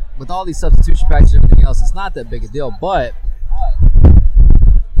 like, with all these substitution packages and everything else, it's not that big a deal. But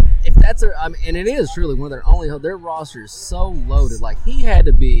if that's and it is truly one of their only, their roster is so loaded. Like, he had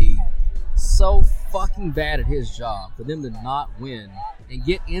to be so fucking bad at his job for them to not win and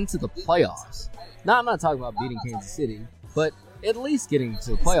get into the playoffs. Now, I'm not talking about beating Kansas City, but at least getting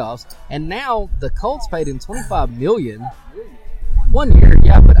to the playoffs. And now the Colts paid him $25 million 1 year.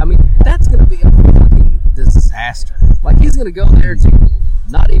 Yeah, but that's going to be a fucking disaster. Like, he's going to go there to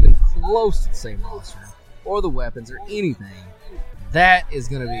not even close to the same roster or the weapons or anything. That is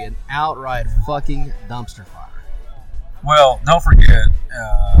going to be an outright fucking dumpster fire. Well, don't forget,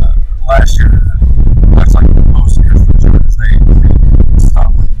 last year, that's like most years for the Chargers, they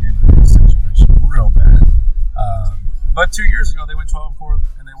stopped with the injury situation real bad. But 2 years ago, they went 12-4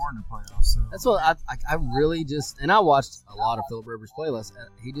 and they weren't in the playoffs. So. That's what I really just, and I watched a lot of Phillip Rivers play last.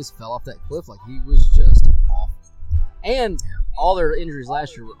 He just fell off that cliff. Like, he was just awful. And all their injuries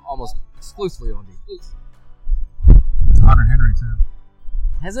last year were almost exclusively on defense. Hunter Henry too.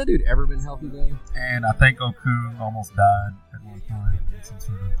 Has that dude ever been healthy though? And I think Okung almost died at one point.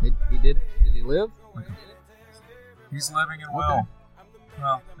 He did. Did he live? He's living and well.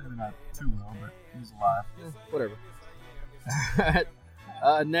 Well, maybe not too well, but he's alive. Whatever.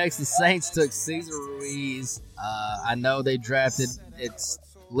 Next, the Saints took Cesar Ruiz. I know they drafted, it's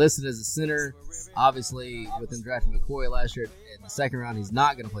listed as a center. Obviously, with them drafting McCoy last year in the second round, he's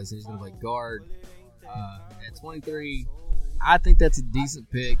not going to play center. He's going to play guard. At 23, I think that's a decent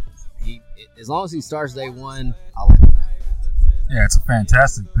pick. As long as he starts day one, I like it. Yeah, it's a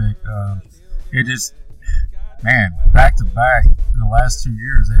fantastic pick. It just, man, back to back in the last 2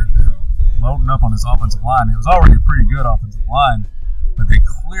 years, they're loading up on this offensive line. It was already a pretty good offensive line, but they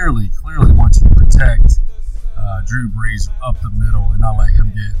clearly want you to protect Drew Brees up the middle and not let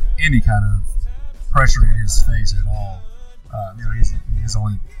him get any kind of pressure in his face at all. He's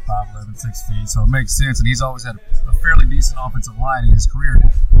only 5'11", 6 feet, so it makes sense. And he's always had a fairly decent offensive line in his career.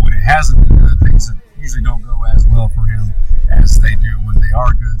 When it hasn't been good, things usually don't go as well for him as they do when they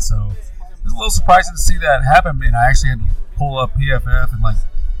are good. So it's a little surprising to see that happen. And I actually had to pull up PFF and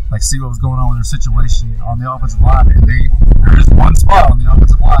like see what was going on with their situation on the offensive line. And there is one spot on the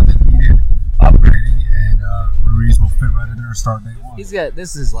offensive line that needed upgrading, and Ruiz will fit right in there and start day one.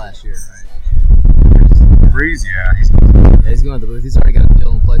 This is his last year, right? Breeze, yeah, he's going to the booth. He's already got a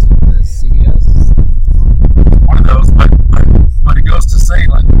deal in place with the CBS. One of those, but it goes to say,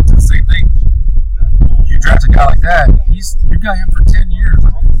 like, it's the same thing. You draft a guy like that, you got him for 10 years.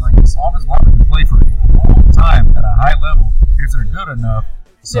 Like this offensive lineman can play for a long time at a high level if they're good enough.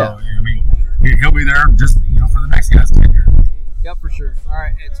 So yeah. I mean, he'll be there just for the next guy's 10 years. Yep, for sure. All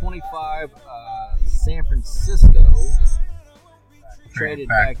right, at 25, San Francisco traded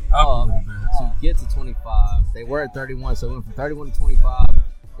back up to get to 25. They were at 31, so it went from 31 to 25.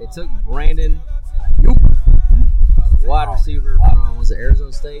 They took Brandon Ayuk, the wide receiver from, was it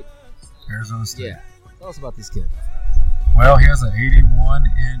Arizona State? Arizona State. Yeah. Tell us about this kid. Well, he has an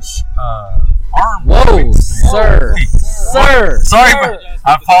 81-inch arm. Whoa, sir. Sir. Sorry, but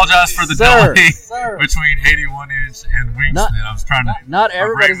I apologize for the delay between 81-inch and wingspan. I was trying to. Not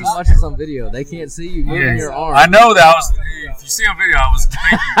everybody's watching this on video. They can't see you moving your arm. I know that. If you see on video, I was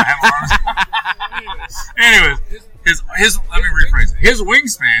thinking I have arms. Anyways, let me rephrase it. His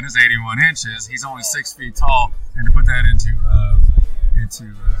wingspan is 81 inches. He's only 6 feet tall, and to put that into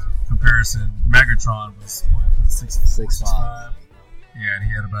comparison, Megatron was 6'5". Yeah, and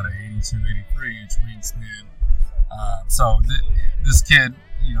he had about an 82, 83-inch wingspan. So this kid,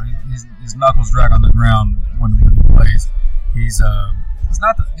 his knuckles drag on the ground when he plays. He's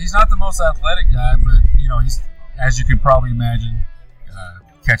not the most athletic guy, but he's, as you can probably imagine,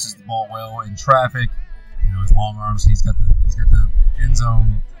 catches the ball well in traffic. His long arms. He's got the end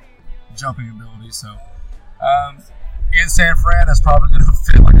zone jumping ability. So in San Fran, that's probably going to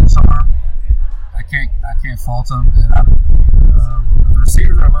fit like a charm. I can't fault him. And the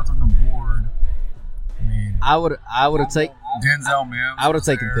receivers I left on the board. I mean, I would have taken Denzel Mims. I would have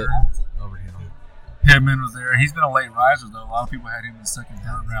taken Pittman over him. Pittman was there. He's been a late riser though. A lot of people had him in the second,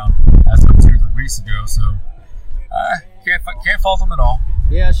 third round as of 2 or 3 weeks ago. So I can't fault him at all.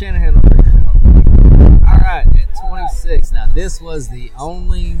 Yeah, Shanahan will figure it out. All right, at 26. Now this was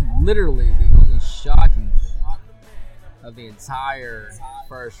literally the only shocking thing of the entire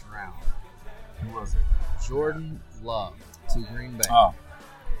first round. Who was it? Jordan Love to Green Bay. Oh.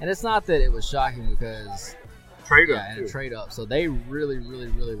 And it's not that it was shocking because a trade up. So they really, really,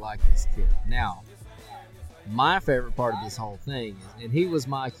 really like this kid. Now, my favorite part of this whole thing is, and he was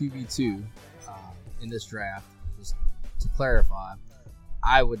my QB2 in this draft, just to clarify,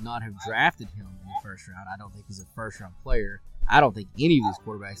 I would not have drafted him in the first round. I don't think he's a first-round player. I don't think any of these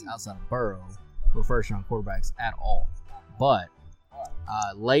quarterbacks outside of Burrow were first-round quarterbacks at all. But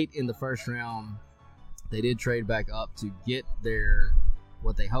late in the first round, they did trade back up to get their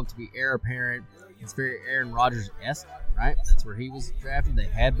what they hope to be heir apparent. It's very Aaron Rodgers-esque, right? That's where he was drafted. They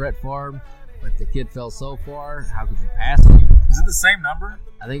had Brett Favre, but the kid fell so far. How could you pass him? Is it the same number?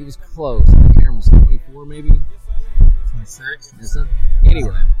 I think it was close. I think Aaron was 24, maybe 26.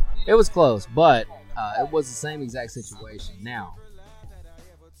 Anyway, it was close, but it was the same exact situation. Now,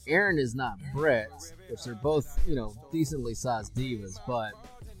 Aaron is not Brett, which they're both, decently sized divas, but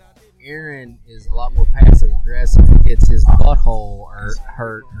Aaron is a lot more passive aggressive and gets his butthole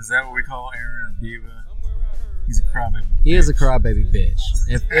hurt. Is that what we call Aaron a diva? He's a crybaby. He is a crybaby bitch.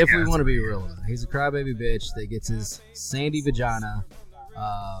 If we want to be real, he's a crybaby bitch that gets his sandy vagina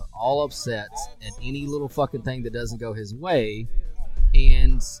all upset at any little fucking thing that doesn't go his way,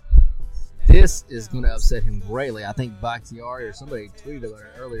 and this is going to upset him greatly. I think Bakhtiari or somebody tweeted about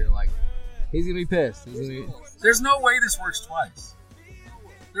it earlier, like, he's going to be pissed. There's no way this works twice.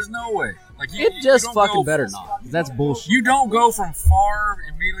 There's no way. Like It just fucking better not. That's bullshit. You don't go from Favre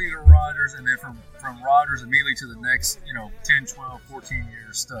immediately to Rodgers, and then from Rodgers immediately to the next, 10, 12, 14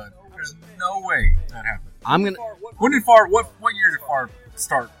 year stud. There's no way that happened. When did Favre? What year did Favre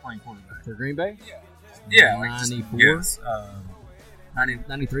start playing quarterback for Green Bay? Yeah, 94. Yes,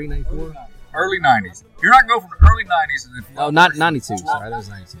 93, 94. Early 90s. You're not going from the early 90s and then. Oh, not 92. Sorry, that was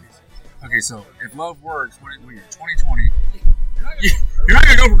 92. Okay, so if Love works, what year? 2020. You're not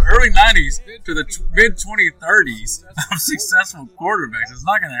going to go from the early 90s to the mid-2030s of successful quarterbacks. It's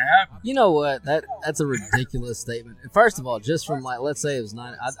not going to happen. You know what? That's a ridiculous statement. First of all, just from let's say it was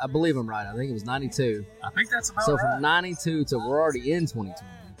 9. I believe I'm right. I think it was 92. I think that's about so right. from 92 to we're already in 2020.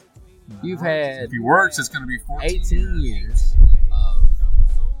 You've had if he works, it's going to be 18 years of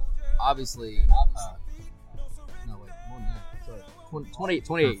obviously. No wait, more than that. Sorry, 28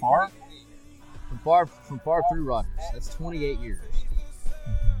 years. From Favre through Rodgers. That's 28 years.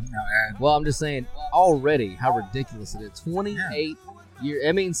 Well, I'm just saying already how ridiculous it is. 28 years.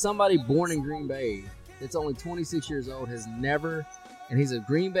 I mean, somebody born in Green Bay that's only 26 years old has never, and he's a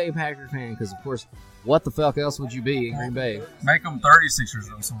Green Bay Packer fan because, of course, what the fuck else would you be in Green Bay? Make him 36 years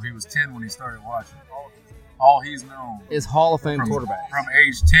old, so he was 10 when he started watching. All he's known is Hall of Fame quarterback. From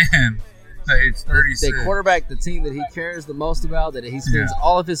age 10 to age 36. The quarterback, the team that he cares the most about, that he spends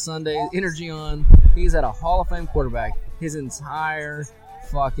all of his Sunday energy on, he's at a Hall of Fame quarterback his entire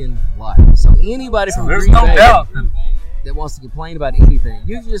fucking life. So anybody from Green Bay that wants to complain about anything,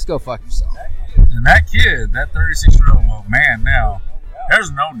 you can just go fuck yourself. And that kid, that 36-year-old man now, there's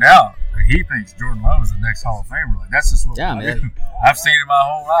no doubt that he thinks Jordan Love is the next Hall of Famer. Like, that's just what we do. I've seen it my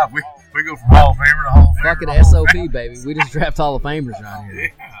whole life. We go from Hall of Famer to Hall of Famer. Fucking SOP, baby. We just draft Hall of Famers around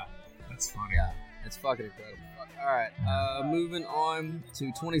here. Yeah, that's funny. Yeah, it's fucking incredible. All right, moving on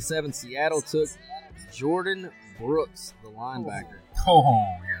to 27. Seattle took Jordan Brooks, the linebacker.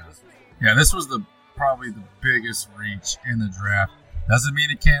 Oh, yeah. Yeah, this was probably the biggest reach in the draft. Doesn't mean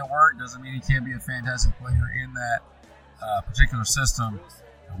it can't work. Doesn't mean he can't be a fantastic player in that particular system.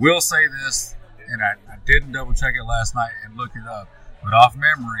 I will say this, and I didn't double check it last night and look it up, but off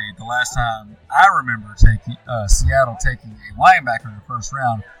memory, the last time I remember Seattle taking a linebacker in the first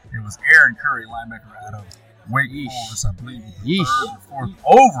round, it was Aaron Curry, linebacker out of Wake Forest, I believe, the third or fourth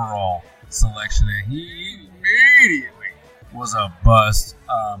overall selection, and he immediately was a bust.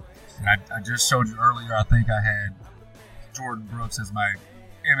 And I just showed you earlier, I think I had Jordan Brooks as my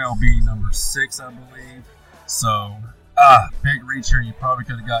MLB number 6, I believe. So, big reach here. You probably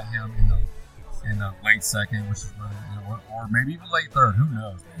could have got him in the late second, which is really, or maybe even late third. Who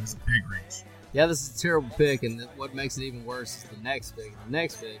knows? It's a big reach. Yeah, this is a terrible pick, and what makes it even worse is the next pick. The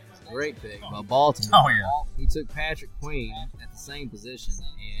next pick is a great pick by Baltimore. Oh, yeah. Who took Patrick Queen at the same position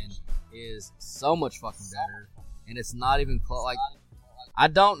and is so much fucking better. And it's not even close. Like, I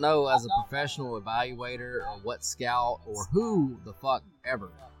don't know as a professional evaluator or what scout or who the fuck ever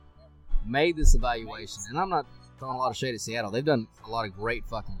made this evaluation. And I'm not throwing a lot of shade at Seattle. They've done a lot of great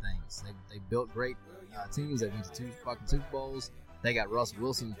fucking things. They've built great teams. They've been to 2 fucking Super Bowls. They got Russell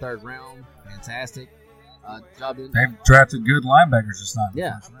Wilson in the 3rd round. Fantastic job. They've drafted good linebackers, just not in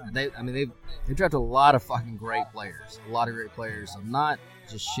the first round. They've drafted a lot of fucking great players. A lot of great players. I'm not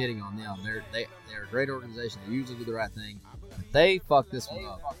just shitting on them. They're a great organization. They usually do the right thing. But they fucked this one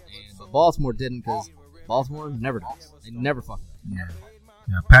up. But Baltimore didn't, because Baltimore never does. They never fuck it up.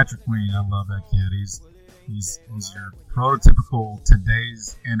 Yeah, Patrick Queen, I love that kid. He's your prototypical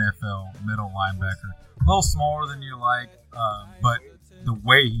today's NFL middle linebacker. A little smaller than you like, but the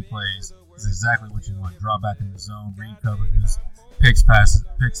way he plays is exactly what you want. Draw back in the zone, read coverages, picks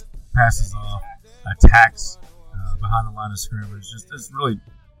passes off, attacks behind the line of scrimmage. It's really.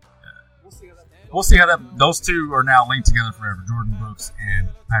 We'll see how those two are now linked together forever. Jordan Brooks and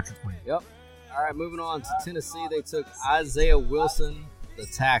Patrick Queen. Yep. All right, moving on to Tennessee. They took Isaiah Wilson, the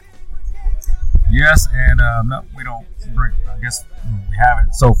tackle. Yes, and no, we don't bring. I guess we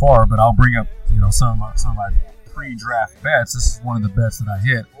haven't so far, but I'll bring up some of my pre-draft bets. This is one of the bets that I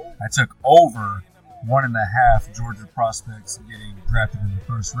hit. I took over 1.5 Georgia prospects getting drafted in the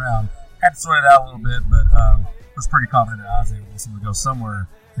first round. Had to sweat it out a little bit, but was pretty confident that Isaiah Wilson would go somewhere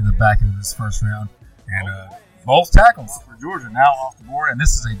in the back end of this first round. And both tackles for Georgia now off the board, and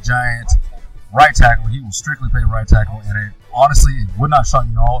this is a giant right tackle. He will strictly play right tackle, and honestly, it would not shock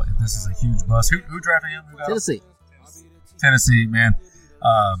me at all if this is a huge bust. Who drafted him? Tennessee, man.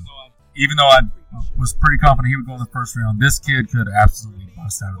 Even though I was pretty confident he would go in the first round, this kid could absolutely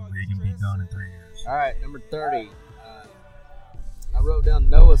bust out of the league and be done in 3 years. All right, number 30. I wrote down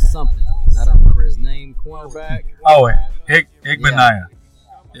Noah something. I don't remember his name. Cornerback. Oh, wait. Igbenaya.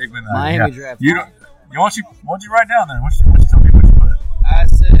 Miami draft. Why don't you write down there? Why don't you tell me what you put? I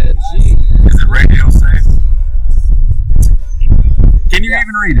said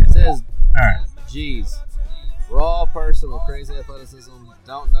even read it. It says, All right. geez, raw person with crazy athleticism,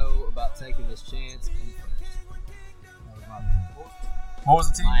 don't know about taking this chance in the first. What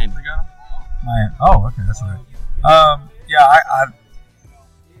was the team Miami. that got him? Miami. Oh, okay, that's right. Yeah, I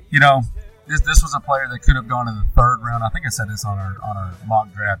this was a player that could have gone in the third round. I think I said this on our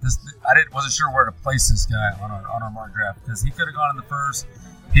mock draft. Wasn't sure where to place this guy on our mock draft because he could have gone in the first,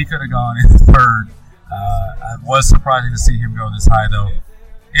 he could have gone in the third. It was surprising to see him go this high though.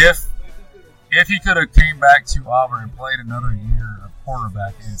 If he could have came back to Auburn and played another year of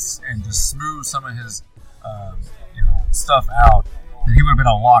quarterback and just smoothed some of his stuff out, then he would have been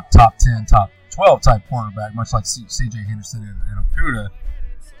a lock top 10, top 12 type quarterback, much like C.J. Henderson and Okuda.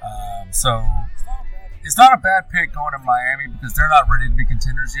 So it's not a bad pick going to Miami because they're not ready to be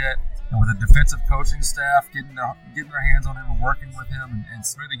contenders yet. And with a defensive coaching staff getting their hands on him and working with him and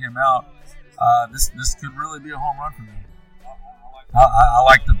smoothing him out, this could really be a home run for them. I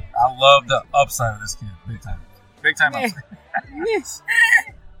love the upside of this kid, big time upside. Yes.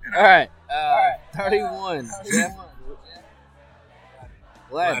 All right, 31. Jeff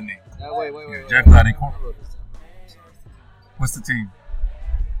Gladney. Wait. Jeff Gladney. What's the team?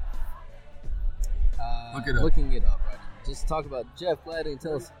 Look it up. Looking it up right now. Just talk about Jeff Gladney and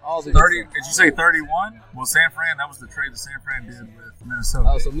tell us all the 30. Did you say 31? Well, San Fran. That was the trade that San Fran did with Minnesota.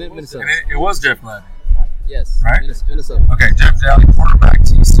 Oh, so Minnesota. And it was Jeff Gladney. Yes. Right? Minnesota. Okay, Jeff Gladney, quarterback,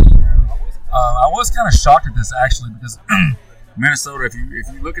 TCU. I was kind of shocked at this actually because Minnesota. If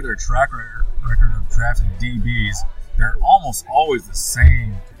you look at their track record of drafting DBs, they're almost always the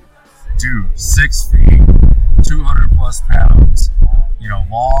same dude. 6 feet, 200 plus pounds.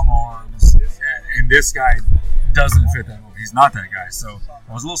 Long arms, and this guy doesn't fit that mold. He's not that guy. So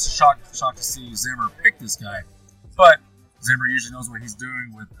I was a little shocked to see Zimmer pick this guy. But Zimmer usually knows what he's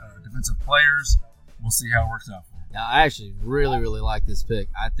doing with defensive players. We'll see how it works out for him. Now, I actually really, really like this pick.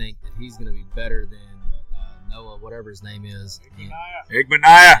 I think that he's going to be better than Noah, whatever his name is.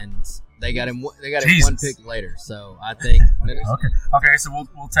 Igbenaya. And they got him. They got him Jesus. one pick later. So I think. Okay. So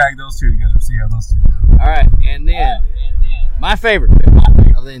we'll tag those two together. See how those two go. All right, and then my favorite pick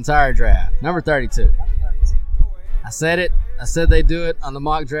of the entire draft, number 32. I said it. I said they do it on the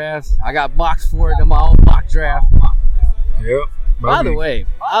mock draft. I got boxed for it in my own mock draft. Yep. By the way,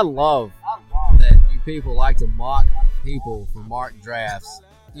 I love that you people like to mock people for mock drafts.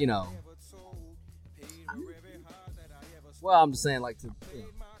 Well, I'm just saying, like, to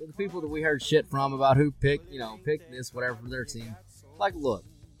the people that we heard shit from about who picked this, whatever, for their team. Like, look,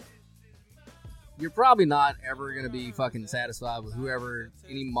 you're probably not ever going to be fucking satisfied with whoever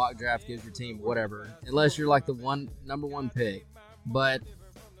any mock draft gives your team, whatever, unless you're like the number one pick. But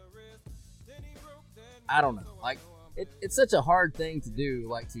I don't know. Like, it's such a hard thing to do,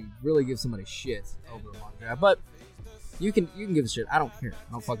 like, to really give somebody shit over a mock draft. But you can give a shit. I don't care.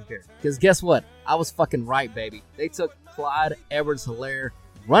 I don't fucking care. Because guess what? I was fucking right, baby. They took Clyde Edwards-Helaire,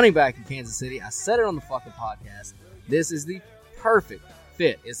 running back in Kansas City. I said it on the fucking podcast. This is the perfect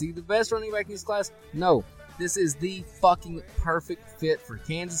fit. Is he the best running back in this class? No. This is the fucking perfect fit for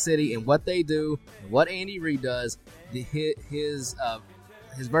Kansas City and what they do and what Andy Reid does. His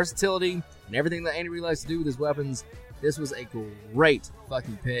versatility and everything that Andy Reid likes to do with his weapons. This was a great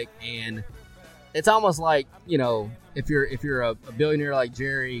fucking pick, and it's almost like, if you're a billionaire like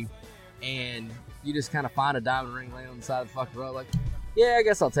Jerry and you just kind of find a diamond ring laying on the side of the fucking road, like, yeah, I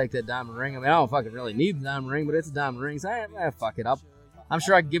guess I'll take that diamond ring. I mean, I don't fucking really need the diamond ring, but it's a diamond ring, so fuck it. I'm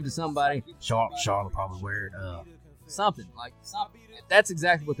sure I could give it to somebody. Sean will probably wear it. Something. That's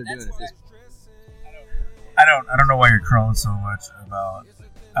exactly what they're doing at this point. I don't know why you're crowing so much about.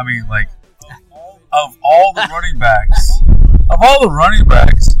 I mean, like, of all the running backs,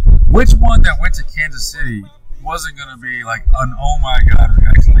 which one that went to Kansas City wasn't going to be like an oh my god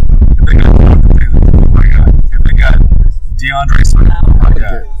reaction? Like, if they got Jonathan Taylor, oh my god. If they got DeAndre Swift, oh my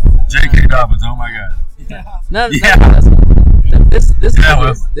god. J.K. Dobbins, oh my god. No,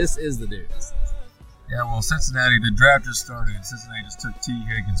 this is the dude. Yeah, well, Cincinnati, the draft just started. Cincinnati just took T.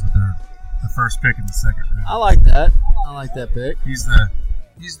 Higgins with the first pick in the second round. I like that. I like that pick. He's the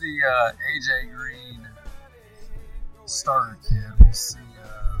AJ Green starter kid. We'll see.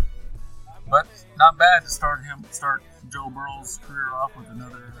 But not bad to start Joe Burrow's career off with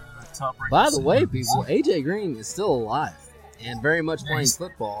another top-ranked. By the way, people, AJ Green is still alive and very much playing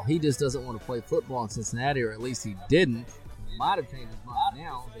football. He just doesn't want to play football in Cincinnati, or at least he didn't. He might have changed his mind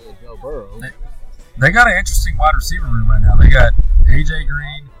now. They had Joe Burrow. They got an interesting wide receiver room right now. They got AJ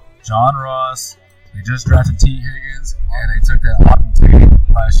Green, John Ross. They just drafted T. Higgins, and they took that Auden Tate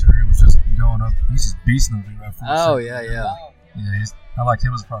last year. He was just going up. He's just beasting over there. Oh, yeah. Yeah, I like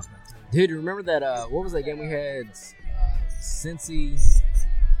him as a prospect. Dude, remember that, what was that game we had? Cincy,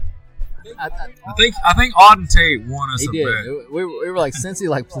 I think Auden Tate won us He a did. bet. We were like Cincy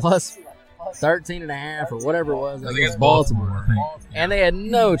like plus 13.5 or whatever it was I think against it's Baltimore. I think. and they had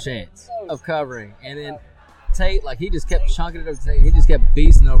no chance of covering. And then Tate, like, he just kept chunking it up to Tate. He just kept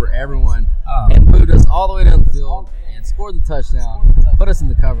beasting over everyone and moved us all the way down the field and scored the touchdown, put us in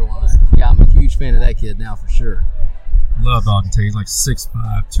the cover line. Yeah, I'm a huge fan of that kid now for sure. Love Auden Tate. He's like 6'5",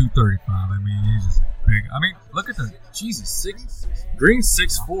 235. I mean, he's just big. I mean, look at the Green's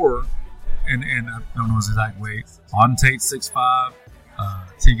 6'4", and I don't know his exact weight. Auden Tate 6'5",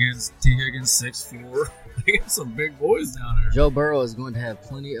 T. Higgins 6'4". They got some big boys down there. Joe Burrow is going to have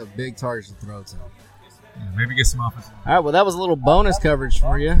plenty of big targets to throw to. Yeah, maybe get some offense. All right, well, that was a little bonus coverage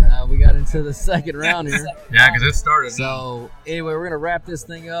for you. We got into the second round here. Yeah, because it started. So, anyway, we're going to wrap this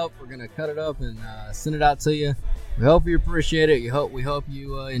thing up. We're going to cut it up and send it out to you. We hope you appreciate it. We hope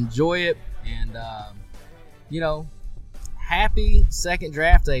you enjoy it. And, happy second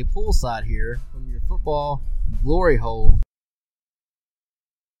draft day poolside here from your football glory hole.